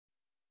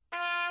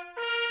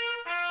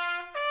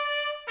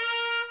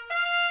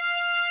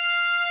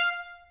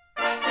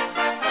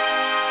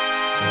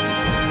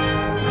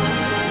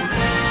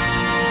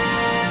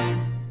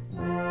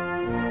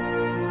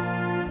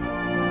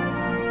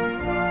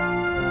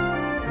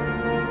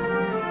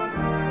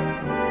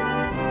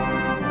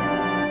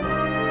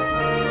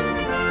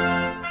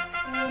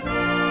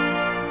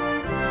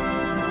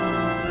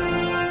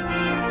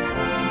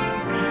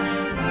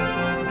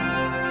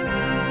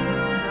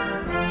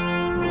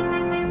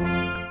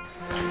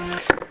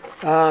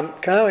Can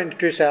I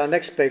introduce our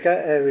next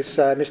speaker, who is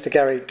Mr.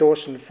 Gary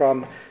Dawson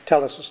from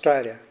Thales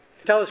Australia.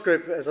 Thales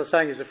Group, as I was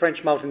saying, is a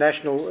French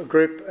multinational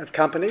group of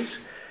companies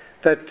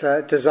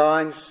that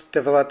designs,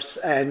 develops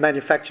and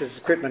manufactures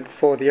equipment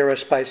for the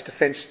aerospace,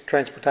 defence,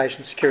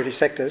 transportation, security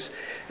sectors.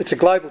 It's a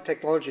global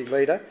technology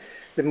leader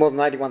with more than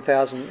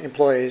 81,000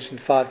 employees in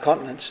 5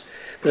 continents.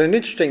 But an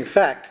interesting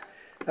fact,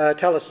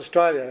 Thales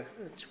Australia,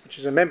 which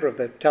is a member of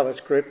the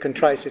Thales Group, can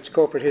trace its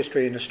corporate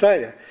history in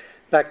Australia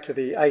back to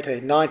the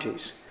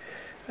 1890s.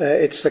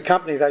 It's a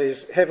company that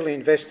is heavily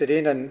invested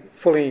in and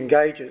fully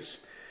engages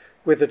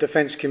with the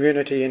defence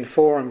community in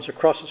forums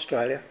across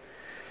Australia.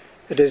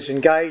 It is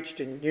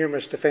engaged in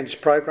numerous defence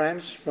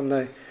programs, from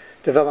the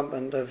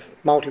development of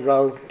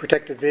multi-role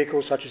protected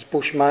vehicles such as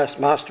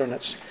Bushmaster and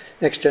its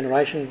next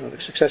generation, or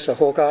the successor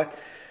Hawkeye,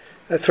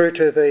 through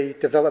to the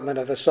development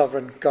of a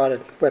sovereign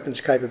guided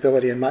weapons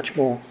capability and much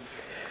more.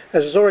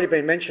 As has already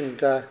been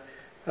mentioned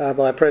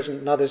by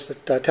President and others,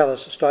 that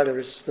Thales Australia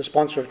is the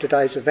sponsor of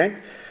today's event,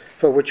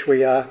 for which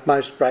we are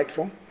most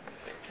grateful.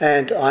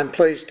 And I'm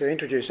pleased to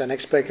introduce our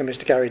next speaker,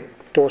 Mr. Gary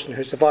Dawson,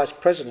 who's the Vice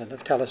President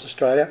of Thales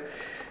Australia,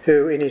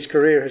 who in his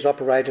career has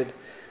operated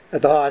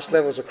at the highest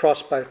levels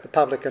across both the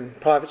public and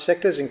private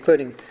sectors,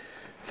 including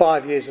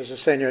 5 years as a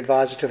senior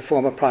advisor to the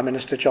former Prime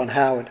Minister John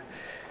Howard.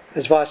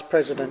 As Vice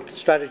President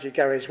Strategy,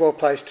 Gary is well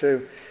placed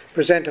to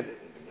present a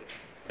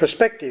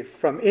perspective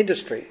from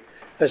industry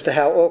as to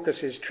how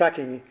AUKUS is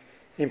tracking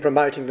in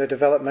promoting the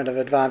development of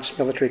advanced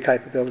military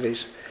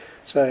capabilities.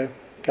 So,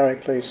 Gary,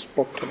 please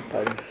walk to the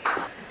podium.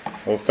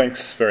 Well,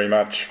 thanks very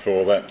much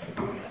for that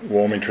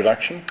warm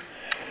introduction.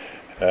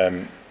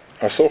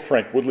 I saw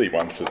Frank Woodley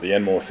once at the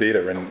Enmore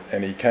Theatre,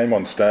 and he came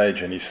on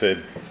stage and he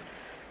said,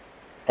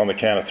 on the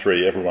count of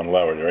 3, everyone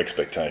lower your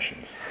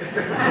expectations.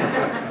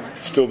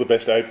 Still the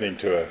best opening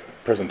to a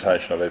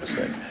presentation I've ever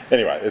seen.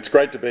 Anyway, it's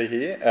great to be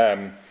here.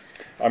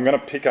 I'm going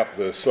to pick up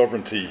the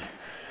sovereignty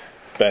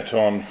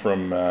baton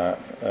from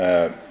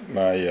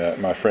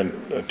my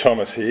friend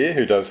Thomas here,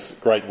 who does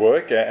great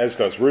work, as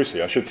does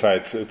RUSI. I should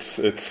say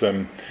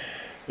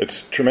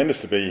it's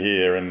tremendous to be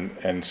here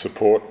and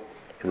support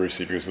RUSI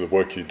because of the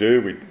work you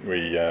do.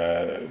 We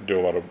do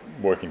a lot of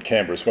work in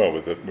Canberra as well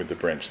with the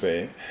branch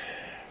there.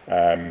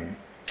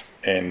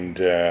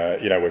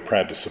 We're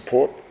proud to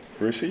support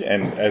RUSI,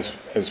 and as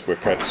we're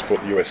proud to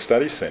support the US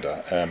Studies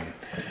Centre.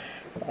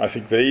 I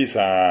think these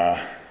are,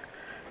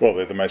 well,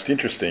 they're the most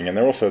interesting, and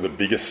they're also the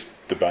biggest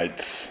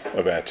debates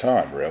of our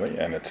time, really,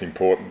 and it's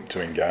important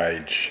to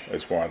engage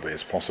as widely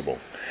as possible.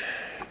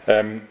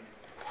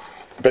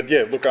 But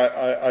yeah, look,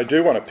 I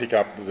do want to pick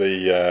up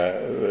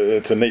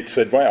it's a neat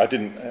segue. I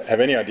didn't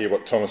have any idea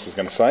what Thomas was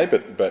going to say,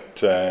 but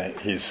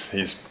he's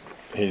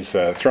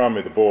thrown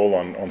me the ball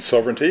on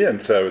sovereignty,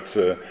 and so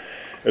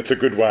it's a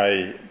good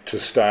way to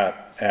start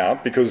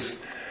out, because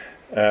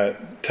Thales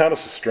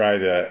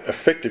Australia,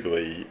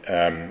 effectively,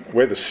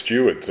 we're the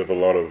stewards of a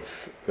lot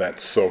of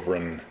that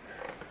sovereign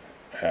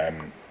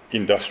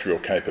industrial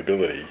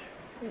capability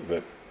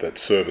that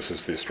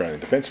services the Australian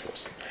Defence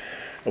Force.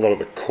 A lot of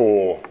the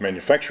core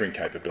manufacturing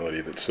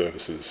capability that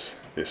services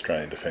the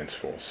Australian Defence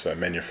Force. So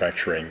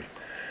manufacturing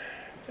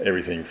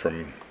everything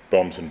from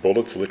bombs and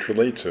bullets,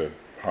 literally, to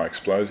high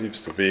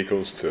explosives, to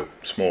vehicles, to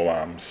small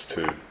arms,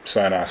 to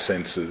sonar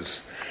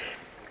sensors,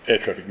 air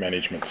traffic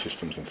management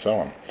systems and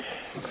so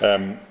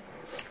on.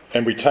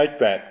 And we take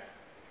that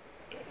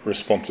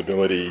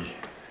responsibility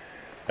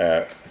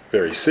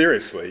very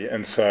seriously,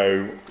 and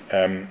so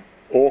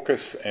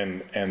AUKUS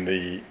and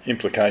the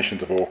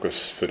implications of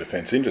AUKUS for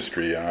defence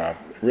industry are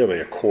really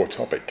a core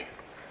topic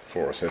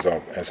for us,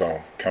 as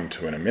I'll come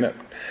to in a minute.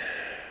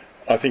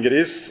 I think it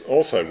is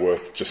also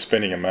worth just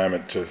spending a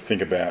moment to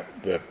think about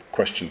the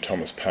question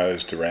Thomas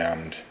posed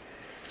around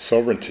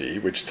sovereignty,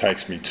 which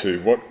takes me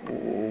to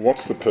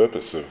what's the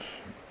purpose of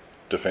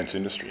defence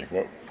industry?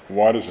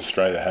 Why does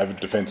Australia have a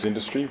defence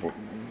industry?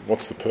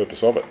 What's the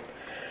purpose of it?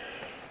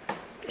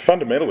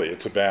 Fundamentally,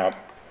 it's about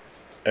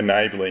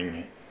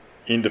enabling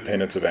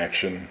independence of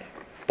action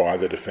by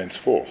the Defence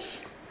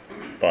Force,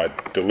 by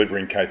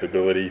delivering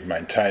capability,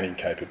 maintaining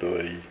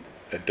capability,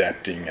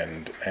 adapting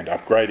and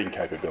upgrading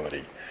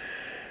capability.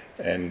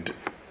 And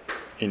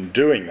in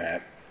doing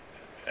that,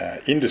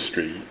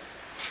 industry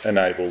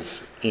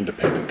enables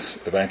independence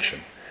of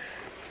action.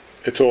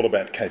 It's all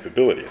about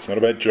capability. It's not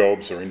about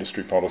jobs or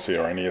industry policy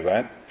or any of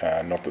that.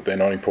 Not that they're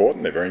not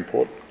important, they're very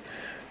important.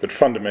 But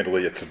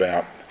fundamentally, it's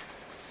about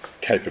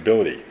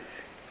capability.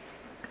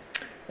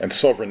 And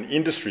sovereign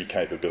industry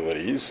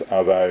capabilities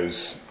are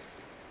those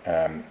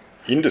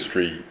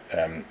industry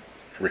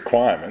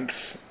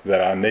requirements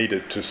that are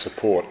needed to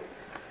support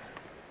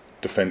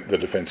the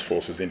Defence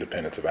Force's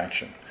independence of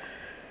action.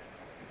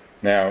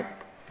 Now,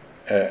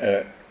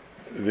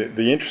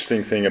 the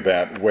interesting thing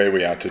about where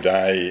we are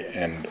today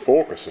and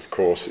AUKUS, of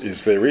course,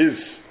 is there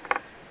is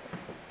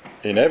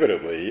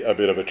inevitably a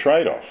bit of a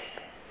trade-off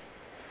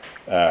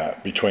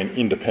between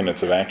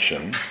independence of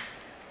action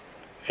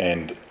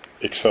and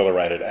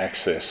accelerated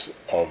access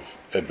of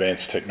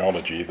advanced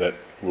technology that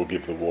will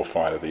give the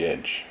warfighter the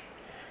edge.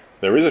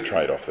 There is a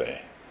trade-off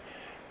there,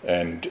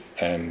 and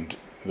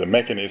the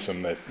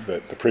mechanism that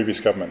the previous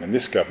government and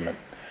this government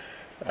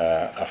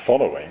are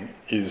following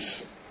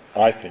is,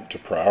 I think, to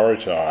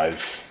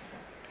prioritise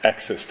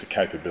access to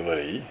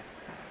capability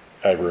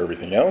over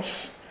everything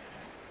else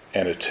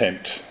and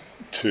attempt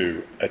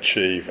to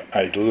achieve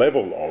a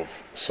level of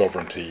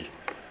sovereignty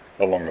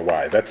along the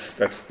way. That's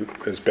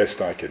as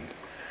best I could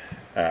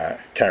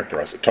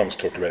characterise it. Thomas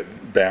talked about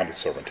bounded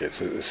sovereignty.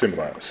 It's a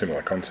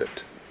similar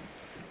concept.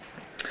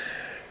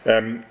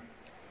 The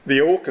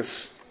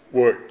AUKUS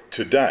work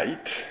to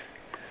date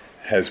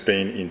has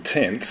been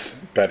intense,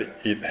 but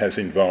it has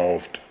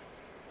involved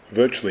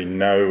virtually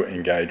no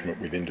engagement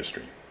with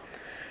industry.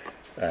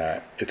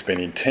 It's been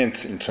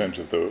intense in terms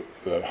of the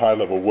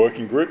high-level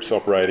working groups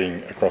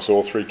operating across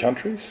all three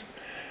countries,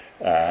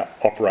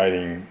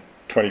 operating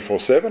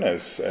 24/7,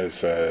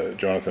 as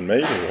Jonathan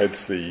Mead, who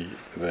heads the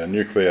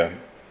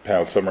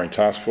Nuclear-Powered Submarine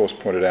Task Force,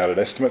 pointed out at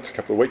estimates a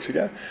couple of weeks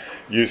ago,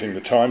 using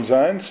the time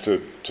zones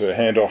to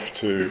hand off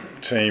to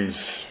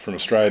teams from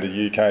Australia to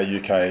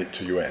UK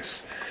to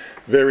US.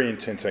 Very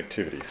intense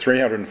activity.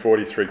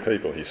 343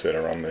 people, he said,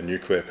 are on the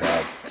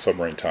Nuclear-Powered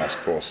Submarine Task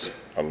Force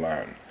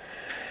alone.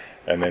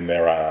 And then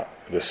there are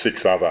the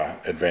 6 other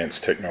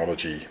advanced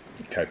technology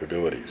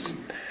capabilities.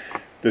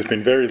 There's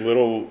been very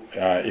little,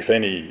 if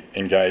any,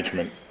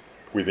 engagement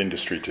with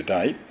industry to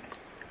date,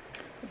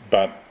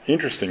 but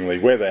interestingly,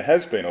 where there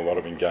has been a lot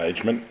of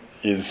engagement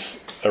is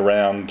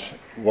around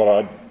what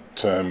I'd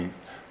term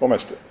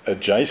almost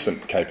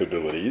adjacent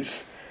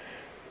capabilities,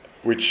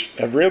 which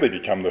have really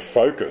become the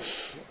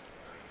focus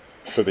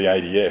for the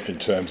ADF in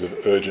terms of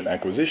urgent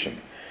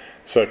acquisition.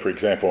 So, for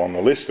example, on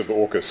the list of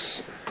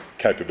AUKUS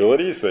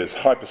capabilities, there's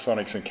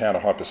hypersonics and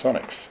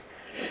counter-hypersonics,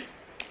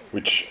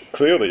 which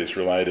clearly is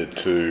related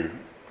to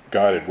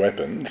guided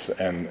weapons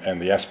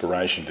and the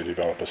aspiration to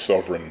develop a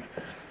sovereign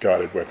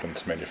guided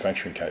weapons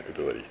manufacturing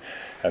capability.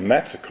 And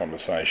that's a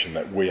conversation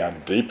that we are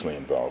deeply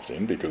involved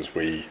in because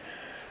we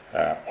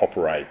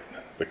operate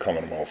the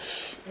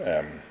Commonwealth's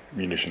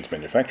munitions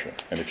manufacturing.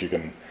 And if you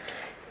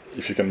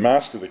can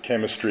master the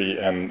chemistry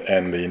and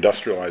the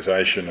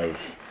industrialisation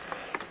of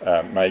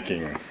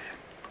making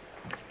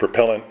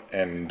propellant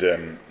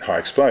and high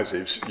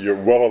explosives, you're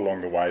well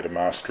along the way to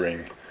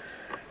mastering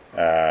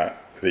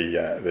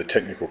the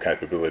technical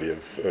capability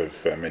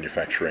of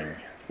manufacturing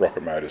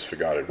rocket motors for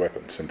guided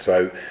weapons. And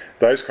so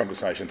those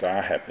conversations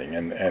are happening,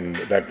 and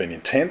they've been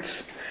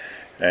intense,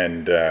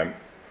 and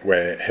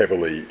we're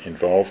heavily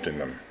involved in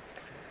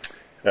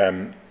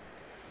them.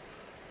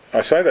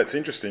 I say that's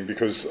interesting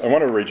because I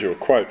want to read you a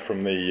quote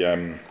from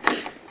the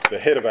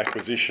head of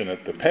acquisition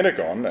at the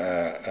Pentagon,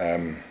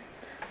 a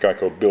guy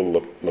called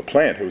Bill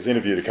LaPlante, who was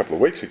interviewed a couple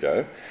of weeks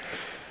ago,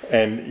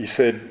 and he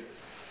said,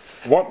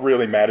 "What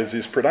really matters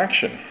is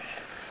production.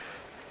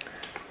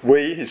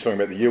 He's talking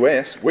about the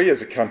US, we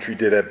as a country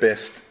did our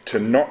best to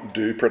not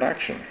do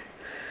production.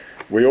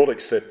 We all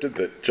accepted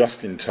that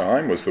just in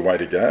time was the way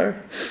to go.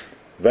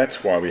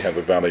 That's why we have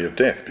a valley of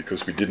death,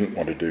 because we didn't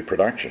want to do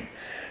production."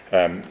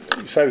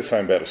 You say the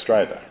same about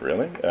Australia,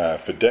 really.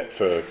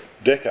 For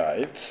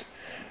decades,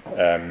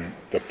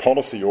 the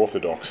policy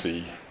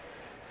orthodoxy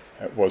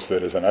was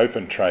that as an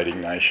open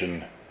trading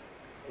nation,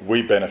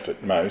 we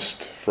benefit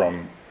most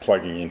from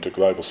plugging into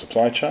global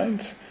supply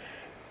chains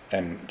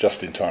and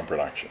just-in-time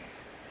production.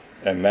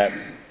 And that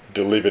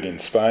delivered in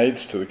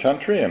spades to the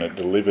country, and it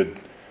delivered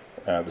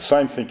the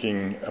same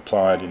thinking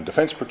applied in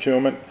defence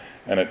procurement,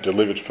 and it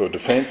delivered for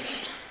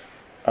defence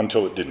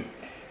until it didn't.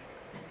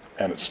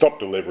 And it stopped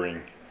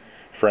delivering,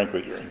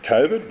 frankly, during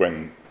COVID,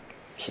 when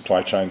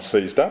supply chains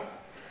seized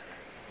up,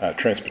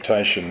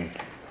 transportation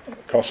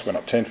costs went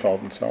up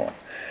tenfold and so on.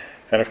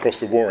 And of course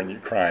the war in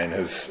Ukraine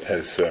has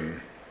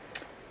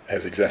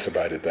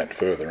exacerbated that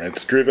further, and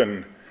it's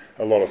driven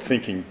a lot of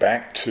thinking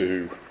back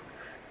to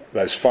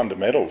those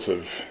fundamentals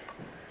of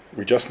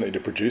we just need to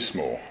produce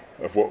more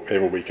of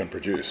whatever we can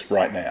produce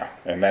right now.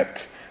 And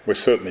that we're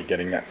certainly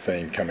getting that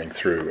theme coming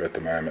through at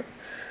the moment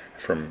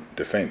from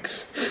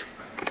defence.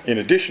 In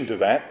addition to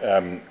that,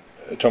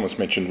 Thomas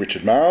mentioned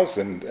Richard Marles,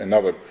 and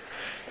another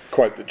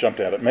quote that jumped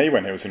out at me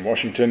when he was in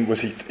Washington was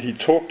he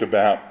talked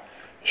about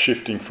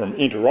shifting from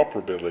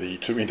interoperability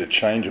to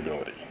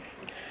interchangeability.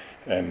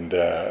 And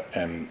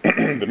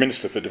the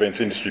Minister for Defence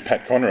Industry,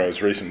 Pat Conroy,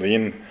 was recently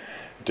in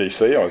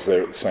DC. I was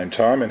there at the same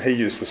time, and he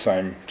used the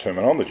same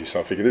terminology. So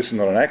I figure this is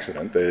not an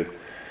accident. This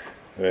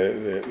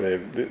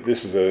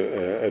is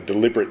a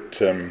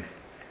deliberate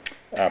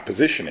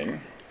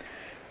positioning.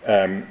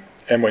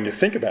 And when you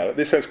think about it,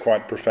 this has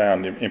quite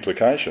profound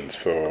implications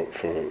for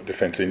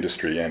defence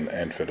industry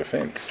and for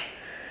defence.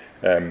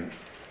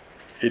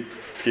 It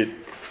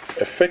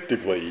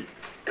effectively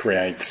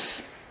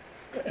creates,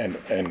 and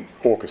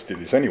AUKUS did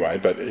this anyway,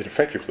 but it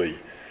effectively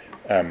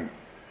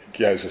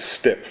goes a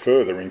step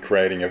further in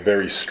creating a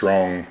very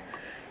strong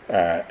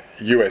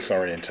US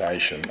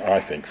orientation, I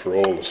think, for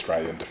all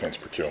Australian defence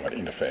procurement,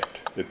 in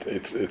effect.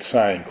 It's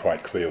saying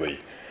quite clearly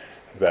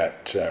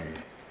that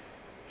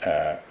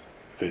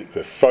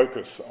the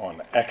focus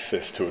on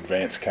access to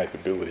advanced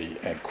capability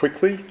and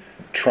quickly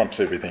trumps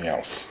everything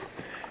else.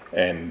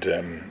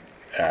 And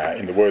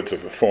in the words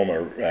of a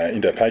former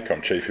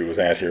Indo-PACOM chief who was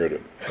out here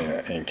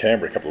in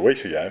Canberra a couple of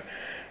weeks ago,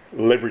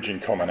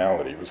 leveraging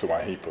commonality was the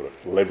way he put it,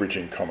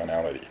 leveraging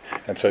commonality.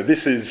 And so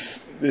this is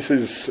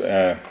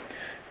a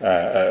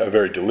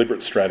very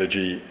deliberate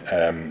strategy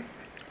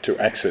to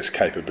access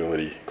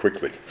capability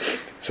quickly.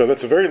 So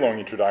that's a very long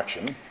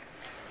introduction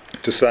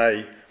to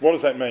say, what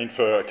does that mean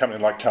for a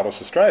company like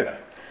Thales Australia?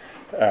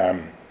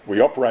 We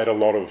operate a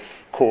lot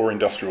of core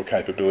industrial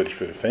capability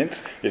for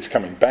defence. It's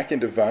coming back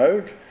into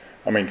vogue.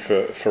 I mean,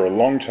 for a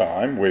long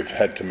time, we've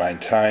had to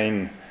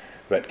maintain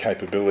that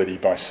capability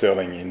by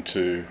selling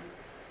into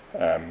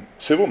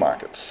civil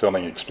markets,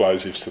 selling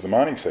explosives to the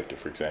mining sector,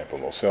 for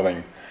example, or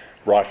selling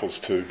rifles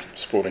to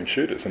sporting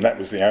shooters. And that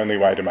was the only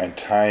way to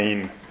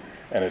maintain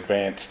an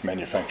advanced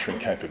manufacturing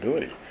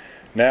capability.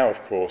 Now,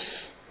 of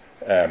course,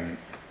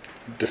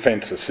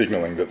 defence are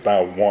signalling that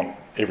they'll want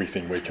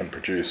everything we can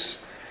produce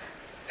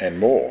and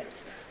more.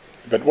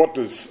 But what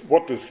does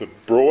the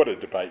broader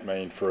debate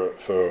mean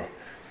for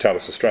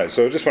Thales Australia?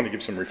 So I just want to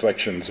give some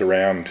reflections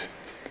around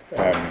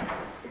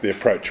the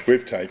approach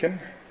we've taken.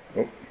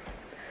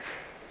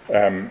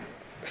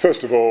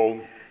 First of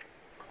all,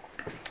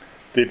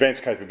 the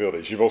advanced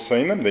capabilities. You've all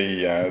seen them,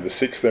 the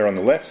 6 there on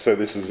the left. So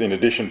this is in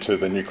addition to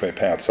the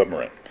nuclear-powered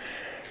submarine.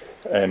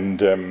 And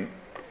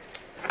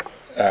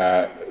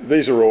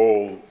these are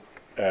all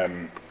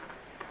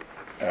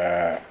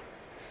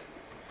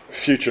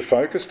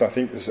future-focused, I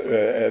think,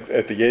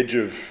 at the edge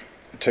of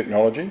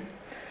technology.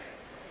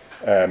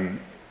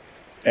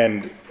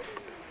 And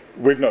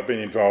we've not been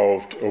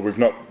involved, or we've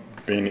not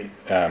been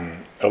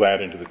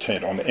allowed into the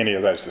tent on any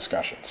of those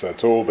discussions. So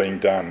it's all being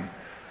done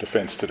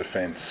defence to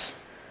defence,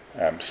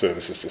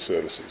 services to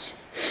services.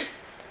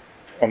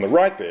 On the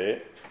right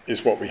there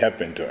is what we have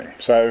been doing.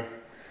 So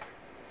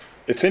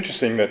it's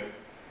interesting that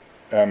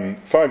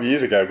 5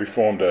 years ago we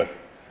formed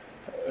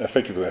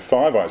effectively a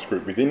Five Eyes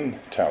group within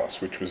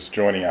Thales, which was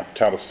joining up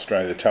Thales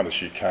Australia,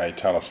 Thales UK,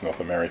 Thales North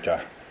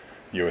America,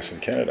 US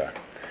and Canada,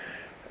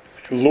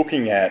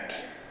 looking at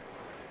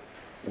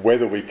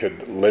whether we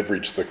could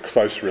leverage the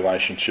close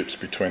relationships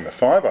between the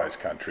Five Eyes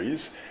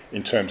countries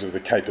in terms of the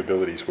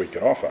capabilities we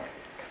could offer.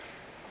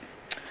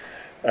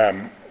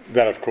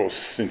 That, of course,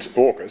 since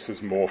AUKUS has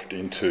morphed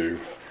into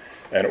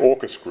an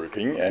AUKUS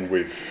grouping, and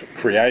we've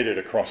created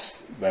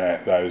across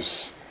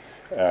those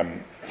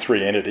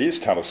 3 entities,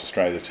 Thales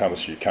Australia,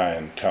 Thales UK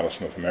and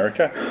Thales North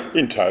America,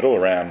 in total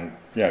around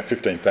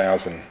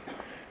 15,000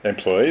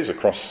 employees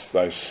across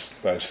those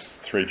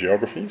 3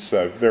 geographies,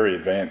 so very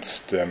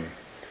advanced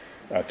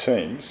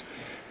teams.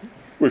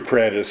 We've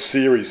created a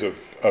series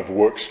of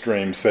work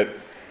streams that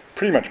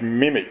pretty much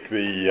mimic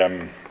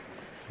the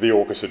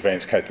AUKUS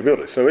advanced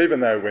capability. So even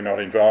though we're not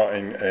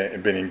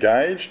been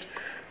engaged,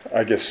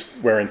 I guess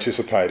we're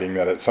anticipating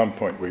that at some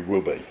point we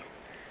will be.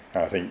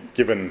 I think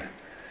given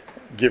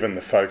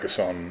the focus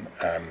on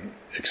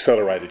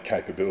accelerated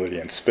capability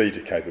and speed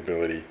to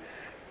capability,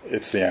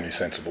 it's the only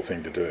sensible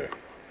thing to do.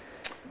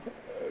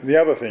 The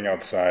other thing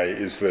I'd say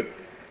is that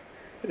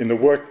in the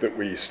work that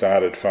we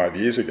started 5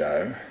 years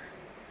ago,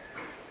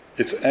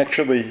 it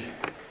actually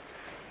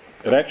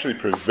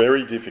proved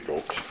very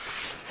difficult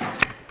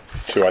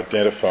to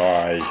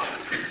identify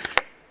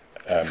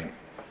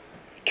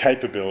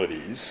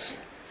capabilities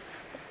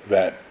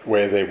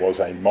where there was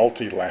a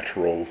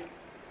multilateral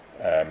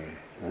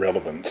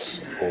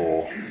relevance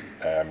or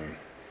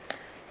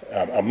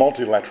a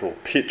multilateral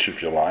pitch,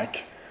 if you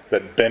like,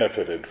 that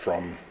benefited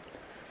from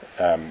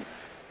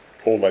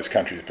all those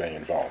countries being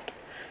involved.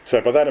 So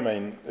by that I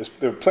mean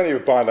there are plenty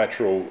of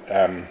bilateral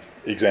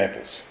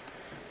examples.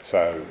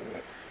 So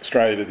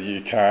Australia to the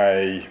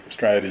UK,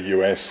 Australia to the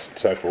US, and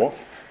so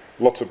forth.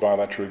 Lots of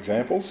bilateral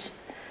examples.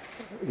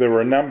 There were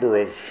a number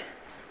of,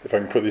 if I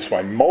can put it this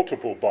way,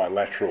 multiple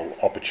bilateral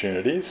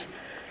opportunities,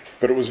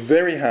 but it was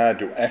very hard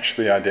to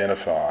actually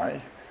identify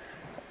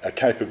a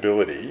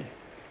capability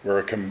where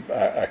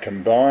a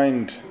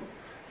combined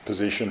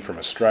position from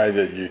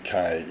Australia,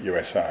 UK,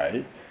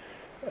 USA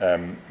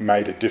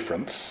made a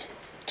difference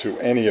to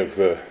any of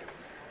the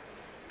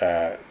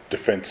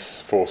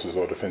defence forces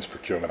or defence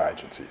procurement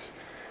agencies.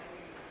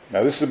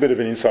 Now this is a bit of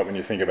an insight when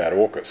you think about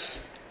AUKUS.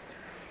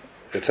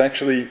 It's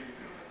actually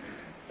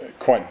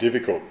quite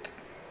difficult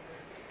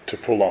to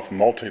pull off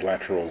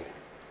multilateral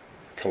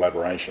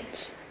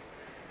collaborations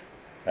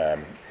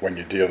when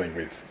you're dealing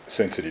with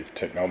sensitive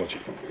technology.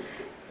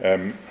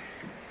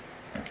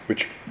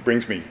 Which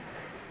brings me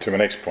to my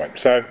next point.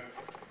 So,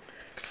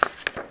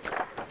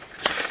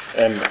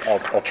 and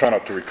I'll try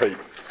not to repeat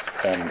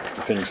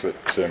the things that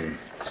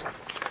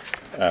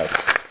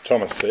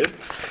Thomas said.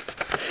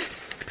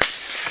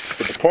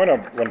 But the point I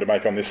wanted to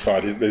make on this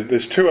side is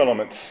there's 2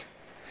 elements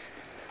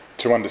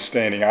to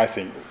understanding, I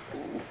think,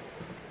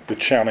 the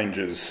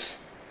challenges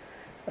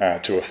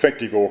to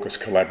effective AUKUS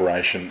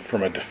collaboration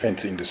from a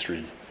defence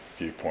industry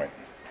viewpoint.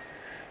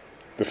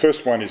 The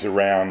first one is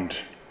around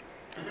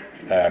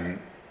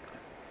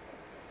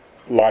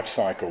life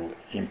cycle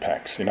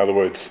impacts. In other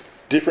words,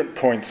 different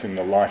points in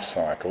the life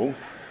cycle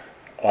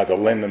either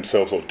lend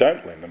themselves or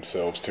don't lend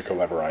themselves to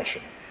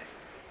collaboration.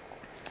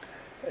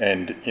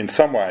 And in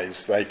some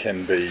ways they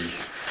can be,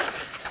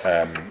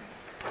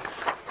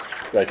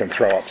 they can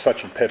throw up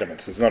such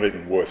impediments it's not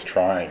even worth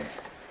trying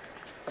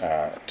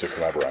to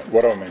collaborate.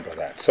 What do I mean by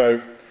that?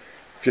 So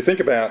if you think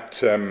about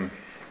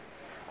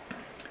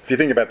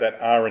that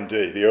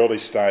R&D, the early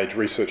stage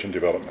research and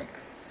development,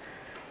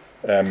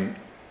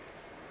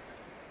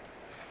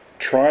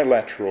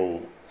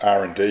 trilateral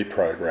R&D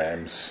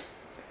programs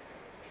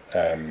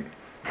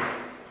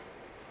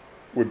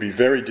would be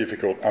very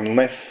difficult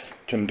unless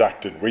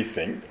conducted, we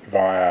think,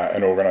 via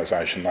an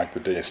organisation like the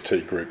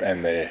DST Group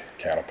and their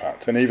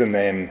counterparts. And even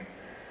then,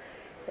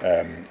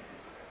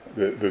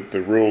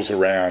 the rules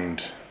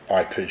around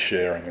IP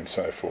sharing and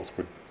so forth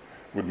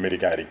would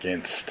mitigate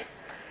against,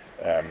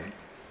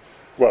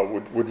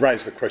 would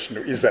raise the question,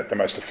 is that the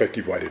most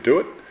effective way to do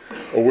it?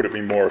 Or would it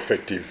be more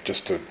effective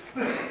just to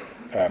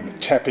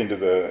tap into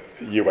the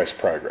US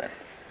program?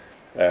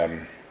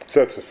 So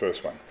that's the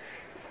first one.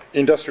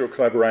 Industrial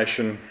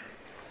collaboration,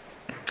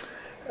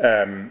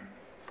 on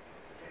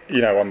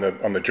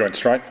the Joint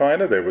Strike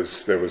Fighter, there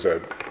was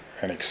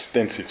an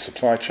extensive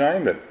supply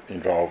chain that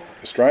involved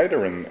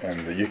Australia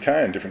and the UK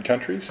and different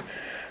countries,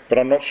 but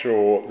I'm not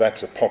sure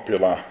that's a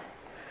popular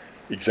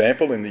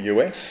example in the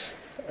US.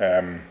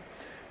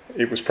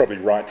 It was probably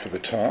right for the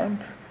time,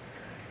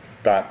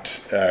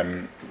 but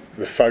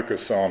the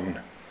focus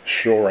on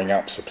shoring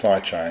up supply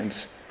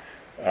chains,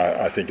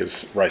 I think,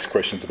 has raised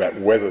questions about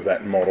whether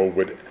that model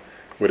would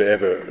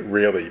ever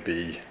really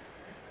be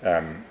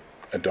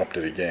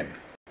adopted again.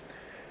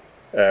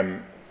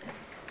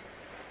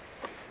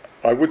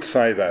 I would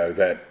say, though,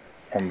 that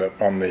on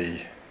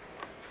the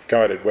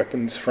guided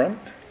weapons front,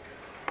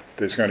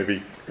 there's going to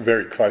be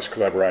very close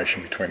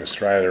collaboration between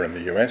Australia and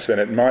the US, and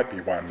it might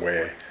be one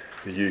where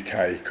the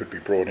UK could be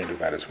brought into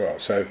that as well.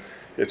 So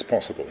it's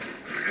possible.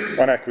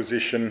 On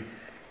acquisition,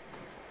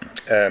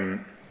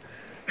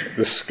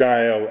 the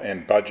scale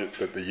and budget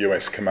that the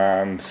US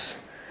commands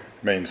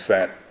means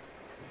that,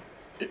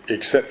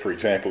 except for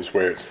examples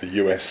where it's the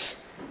US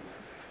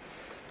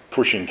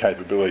pushing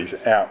capabilities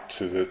out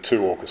to the two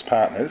AUKUS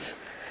partners,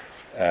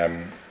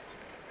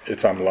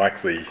 it's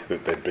unlikely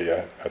that there'd be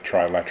a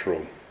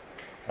trilateral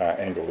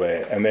angle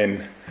there. And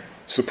then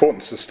support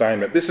and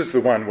sustainment. This is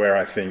the one where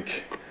I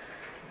think,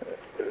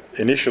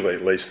 initially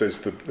at least, there's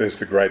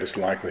the greatest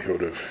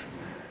likelihood of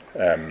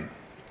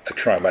a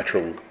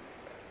trilateral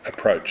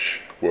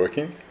approach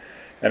working,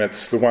 and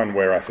it's the one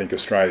where I think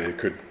Australia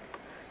could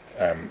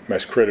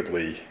most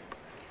credibly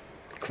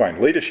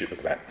claim leadership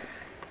of that,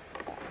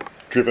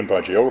 driven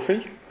by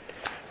geography,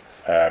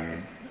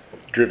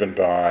 driven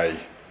by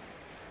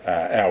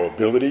our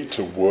ability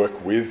to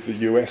work with the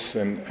US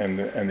and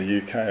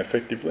the UK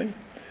effectively,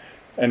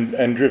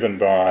 and driven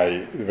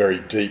by the very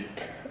deep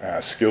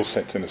skill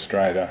sets in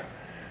Australia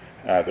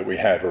that we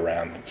have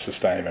around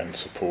sustainment and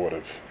support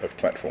of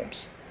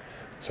platforms.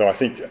 So I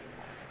think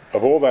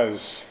of all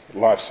those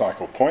life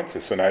cycle points,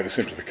 it's an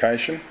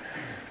oversimplification.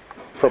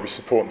 Probably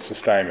support and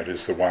sustainment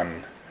is the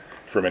one,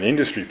 from an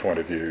industry point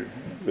of view,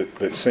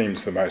 that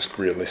seems the most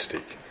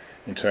realistic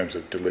in terms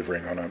of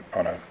delivering on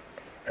an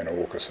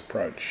AUKUS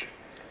approach.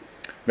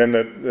 Then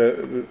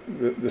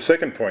the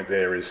second point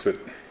there is that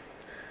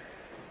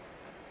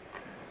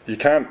you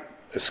can't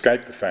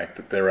escape the fact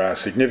that there are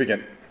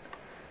significant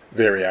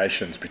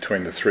variations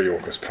between the three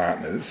AUKUS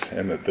partners,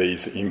 and that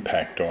these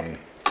impact on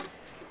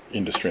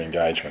industry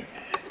engagement.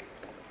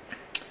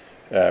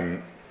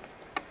 And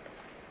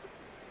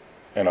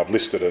I've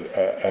listed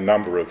a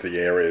number of the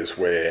areas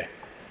where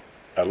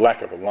a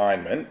lack of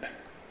alignment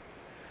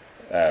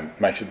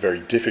makes it very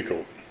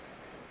difficult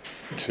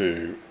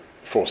to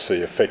foresee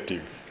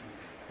effective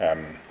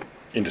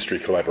industry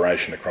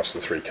collaboration across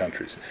the three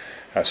countries.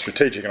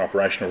 Strategic and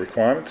operational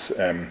requirements.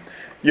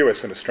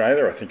 US and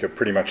Australia, I think, are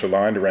pretty much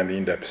aligned around the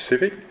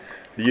Indo-Pacific.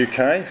 The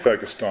UK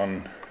focused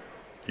on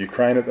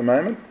Ukraine at the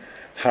moment.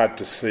 Hard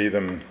to see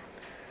them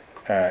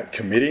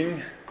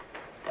committing.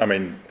 I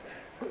mean,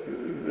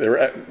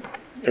 they're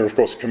of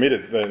course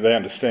committed. They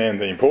understand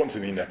the importance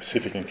of the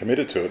Indo-Pacific and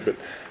committed to it, but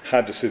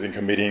hard to see them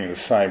committing in the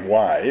same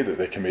way that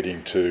they're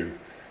committing to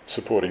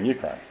supporting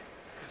Ukraine.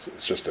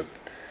 It's just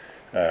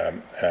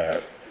there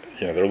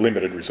are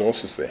limited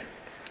resources there.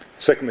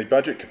 Secondly,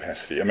 budget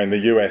capacity. I mean, the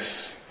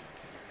US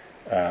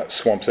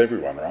swamps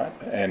everyone, right?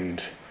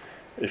 And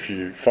if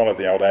you follow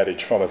the old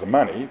adage, follow the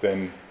money,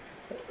 then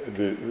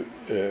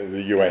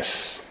the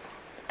US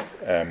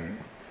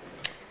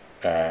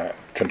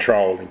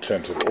control in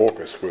terms of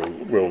AUKUS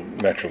will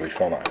naturally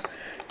follow.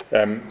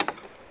 And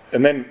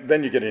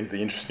then you get into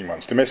the interesting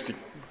ones, domestic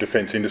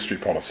defence industry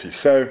policy.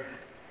 So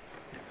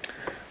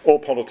all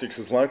politics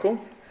is local.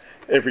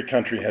 Every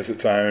country has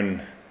its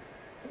own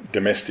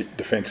domestic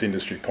defence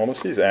industry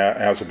policies.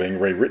 Ours are being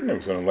rewritten. It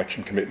was an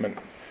election commitment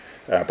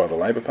by the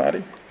Labor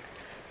Party.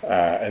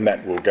 And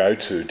that will go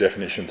to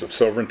definitions of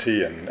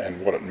sovereignty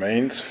and what it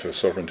means for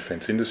sovereign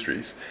defence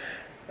industries.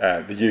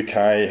 The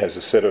UK has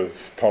a set of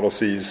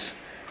policies.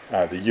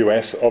 The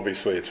US,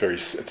 obviously, it's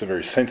a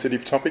very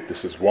sensitive topic.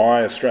 This is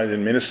why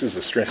Australian ministers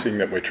are stressing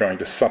that we're trying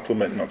to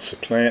supplement, not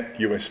supplant,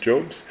 US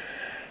jobs.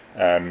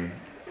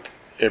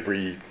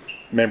 every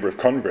member of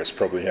Congress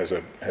probably has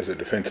a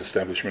defence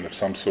establishment of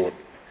some sort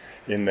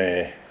in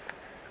their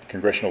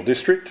congressional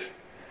district,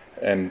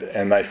 and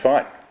they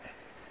fight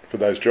for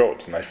those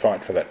jobs and they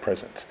fight for that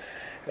presence,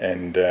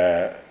 and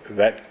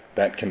that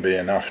can be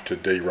enough to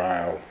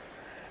derail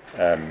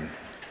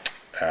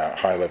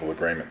high-level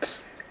agreements.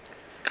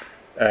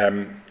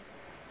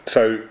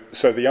 So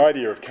the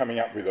idea of coming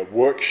up with a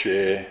work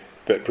share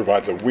that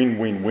provides a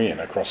win-win-win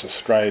across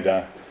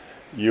Australia,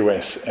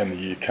 US and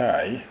the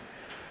UK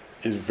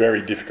is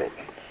very difficult,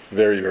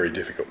 very, very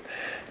difficult.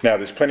 Now,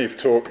 there's plenty of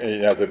talk,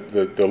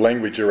 the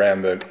language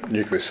around the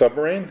nuclear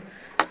submarine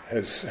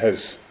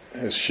has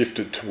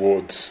shifted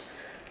towards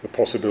the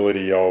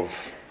possibility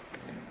of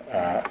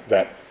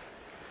that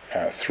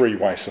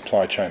three-way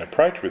supply chain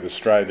approach, with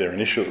Australia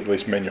initially at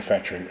least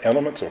manufacturing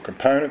elements or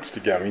components to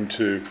go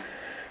into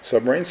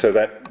submarines, so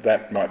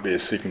that might be a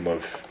signal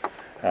of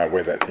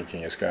where that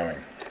thinking is going.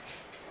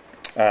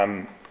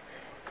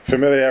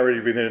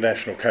 Familiarity with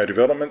international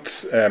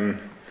co-developments. I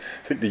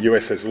think the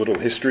US has a little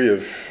history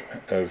of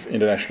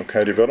international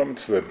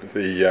co-developments.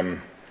 The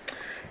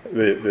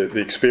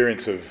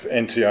experience of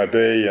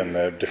NTIB and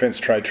the Defence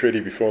Trade Treaty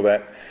before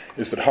that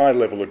is that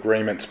high-level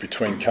agreements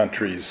between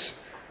countries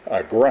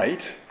are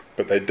great,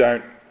 but they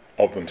don't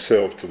of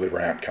themselves deliver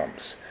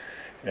outcomes,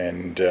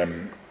 and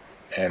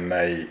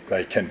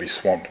they can be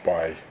swamped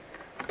by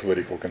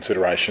political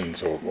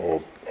considerations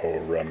or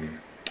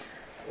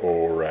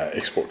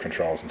export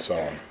controls and so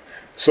on.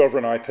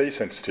 Sovereign IP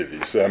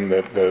sensitivities.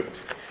 The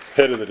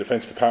head of the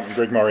Defence Department,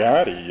 Greg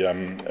Moriarty,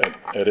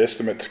 at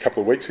Estimates a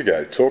couple of weeks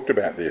ago, talked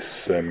about this.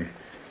 Sorry,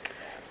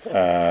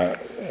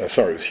 it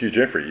was Hugh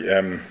Jeffrey.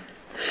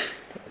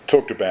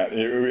 Talked about,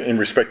 in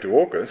respect to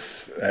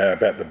AUKUS,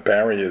 about the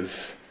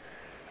barriers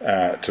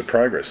to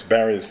progress,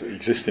 barriers that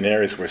exist in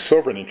areas where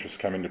sovereign interests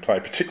come into play,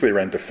 particularly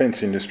around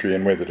defence industry,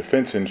 and where the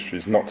defence industry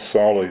is not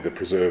solely the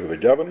preserve of the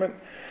government,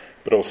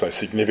 but also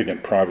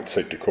significant private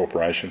sector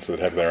corporations that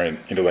have their own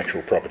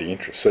intellectual property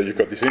interests. So you've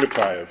got this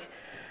interplay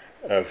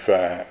of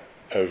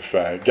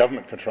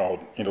government-controlled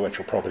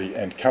intellectual property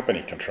and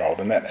company-controlled,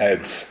 and that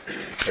adds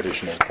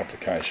additional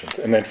complications.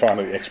 And then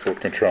finally,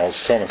 export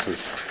controls. Thomas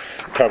has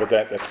covered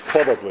that. That's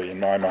probably, in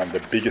my mind,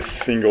 the biggest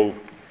single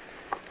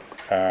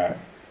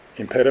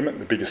impediment,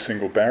 the biggest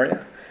single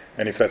barrier.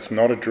 And if that's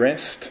not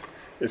addressed,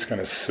 it's going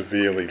to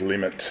severely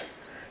limit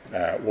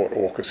what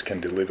AUKUS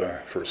can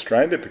deliver for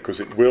Australia, because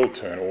it will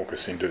turn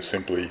AUKUS into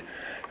simply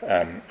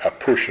a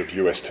push of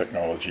US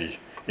technology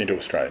into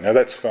Australia. Now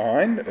that's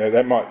fine.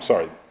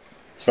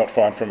 It's not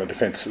fine from a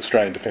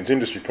Australian defence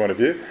industry point of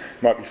view.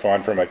 It might be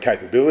fine from a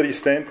capability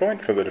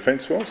standpoint for the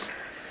Defence Force.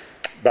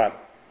 But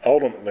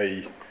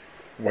ultimately,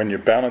 when you're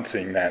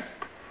balancing that,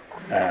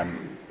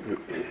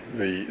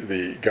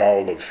 the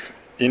goal of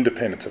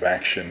independence of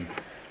action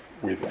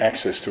with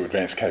access to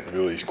advanced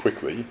capabilities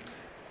quickly,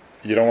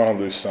 you don't want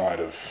to lose sight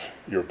of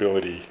your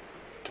ability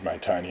to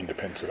maintain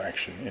independence of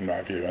action, in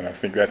my view. And I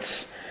think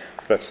that's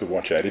the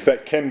watch out. If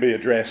that can be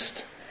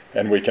addressed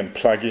and we can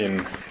plug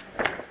in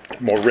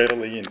more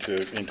readily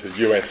into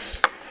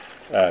US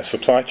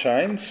supply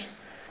chains,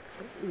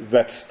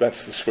 that's the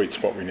sweet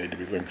spot we need to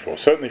be looking for.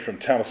 Certainly from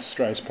Thales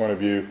Australia's point of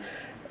view,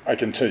 I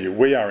can tell you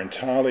we are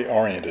entirely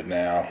oriented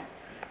now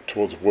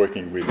towards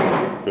working with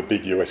the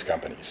big US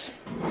companies.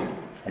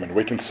 I mean,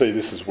 we can see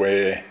this is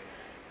where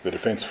the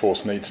Defence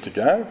Force needs to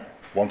go,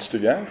 wants to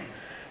go,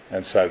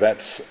 and so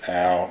that's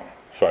our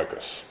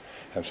focus.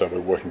 And so we're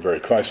working very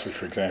closely,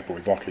 for example,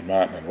 with Lockheed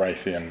Martin and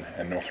Raytheon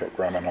and Northrop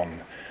Grumman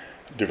on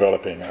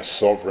developing a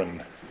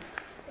sovereign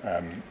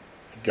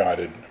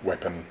guided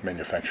weapon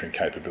manufacturing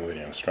capability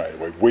in Australia,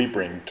 where we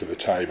bring to the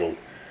table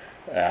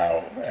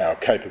our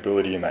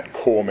capability in that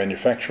core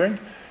manufacturing,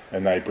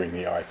 and they bring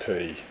the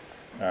IP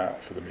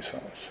for the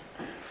missiles.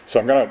 So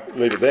I'm going to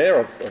leave it there.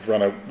 I've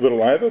run a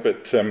little over,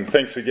 but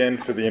thanks again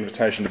for the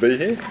invitation to be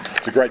here.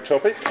 It's a great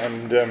topic,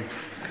 and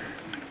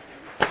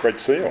great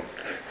to see you all.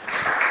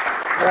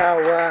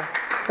 Well,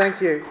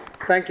 thank you,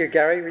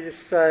 Gary. We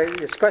just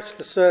you scratch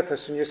the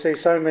surface, and you see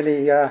so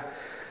many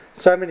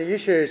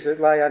issues that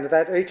lay under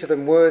that. Each of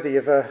them worthy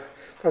of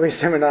probably a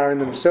seminar in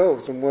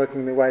themselves and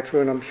working their way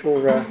through. And I'm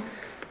sure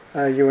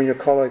you and your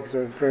colleagues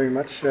are very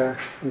much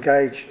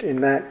engaged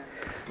in that.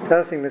 The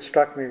other thing that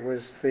struck me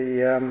was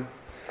the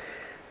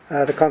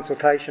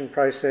consultation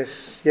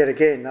process. Yet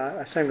again,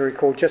 I seem to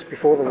recall just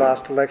before the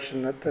last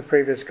election that the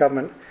previous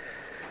government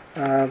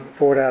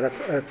brought out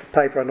a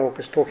paper on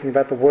AUKUS talking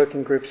about the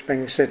working groups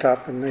being set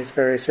up in these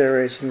various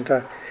areas, and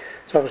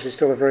it's obviously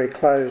still a very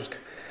closed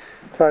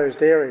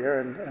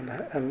area, and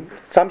at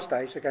some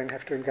stage they're going to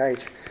have to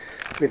engage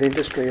with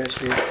industry, as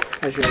you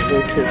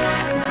allude to.